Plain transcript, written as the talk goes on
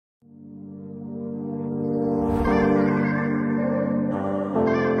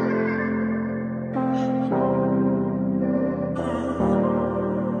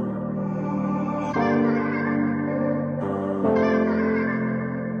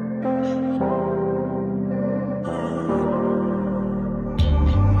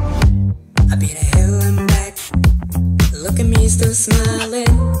still smiling.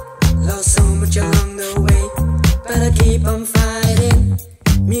 Lost so much along the way, but I keep on fighting.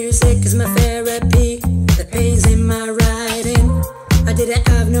 Music is my therapy, the pain's in my writing. I didn't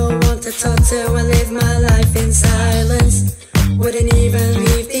have no one to talk to, I lived my life in silence. Wouldn't even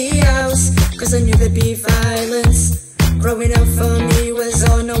leave the house, cause I knew there'd be violence. Growing up for me was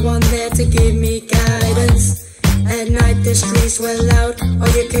all, no one there to give me guidance. At night the streets were loud, all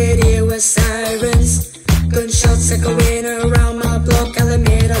you could hear was sirens. Gunshots echoing around my block, I'll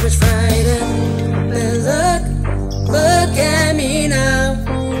admit I was frightened. But look at me now,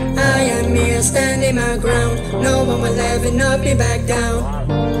 I am here standing my ground. No one will ever knock me back down.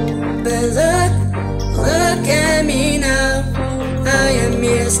 But look at me now, I am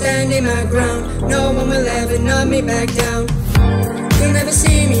here standing my ground. No one will ever knock me back down. You'll never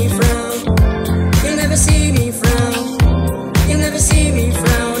see me frown, you'll never see me frown, you'll never see me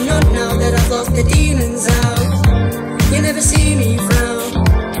frown. Not now that I've locked the demons out. You'll never see me frown,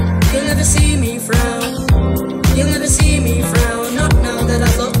 you'll never see me frown, you'll never see me frown. Not now that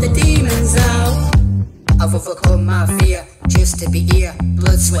I've locked the demons out. I've overcome my fear, just to be here.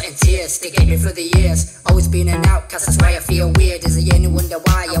 Blood, sweat and tears, they get me through the years. Always been an outcast, that's why I feel weird. Is there any wonder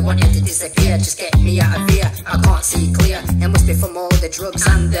why I wanted to disappear? Just get me out of here, I can't see clear. It must be from all the drugs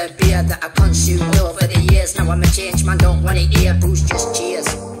and the beer that I consumed over the years. Now I'm a changed man, don't wanna hear booze, just cheers.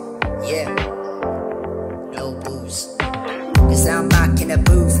 Yeah, no booze. Cause I'm back in the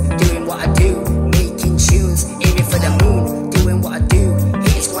booth, doing what I do, making tunes, aiming for the moon, doing what I do.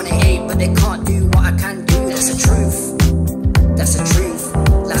 Haters wanna hate, but they can't do what I can do. That's the truth, that's the truth.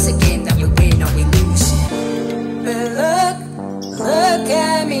 Last a game that we win or we lose. But look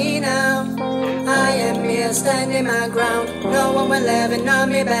at me now, I am here standing my ground. No one will ever knock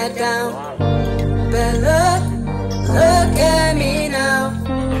me back down. But look at me now,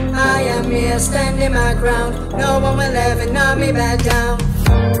 I am here standing my ground. No one will ever knock me back down.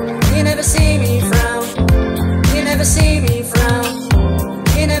 You never see me frown, you never see me frown,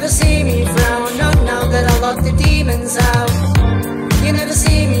 you never see me frown. Not now that I locked the demons out. You never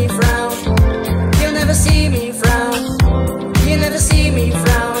see me frown, you'll never see me frown, you never see me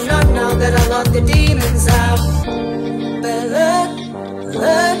frown. Not now that I locked the demons out. But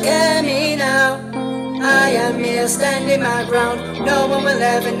look at me now, I am here standing my ground. No one will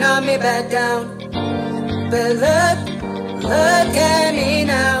ever knock me back down. But look at me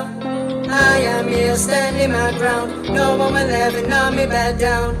now, I am here standing my ground. No one will ever knock me back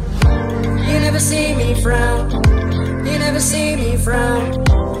down. You never see me frown, you never see me frown,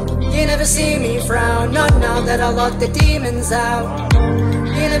 you never see me frown. Not now that I locked the demons out.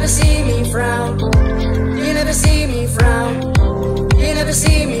 You never see me frown, you never see me frown, you never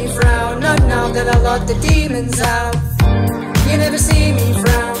see me frown. Not now that I locked the demons out. You never see me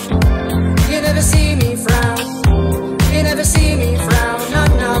frown, you never see me frown, you never see me frown. Not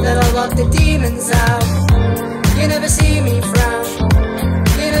now that I locked the demons out. You never see me frown,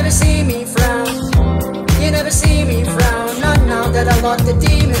 you never see me frown, you never see me frown. Not now that I locked the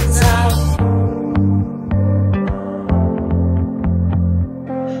demons out.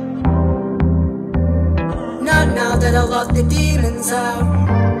 Not now that I locked the demons out.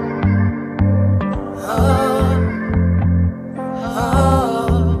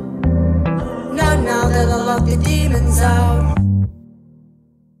 Not now that I locked the demons out.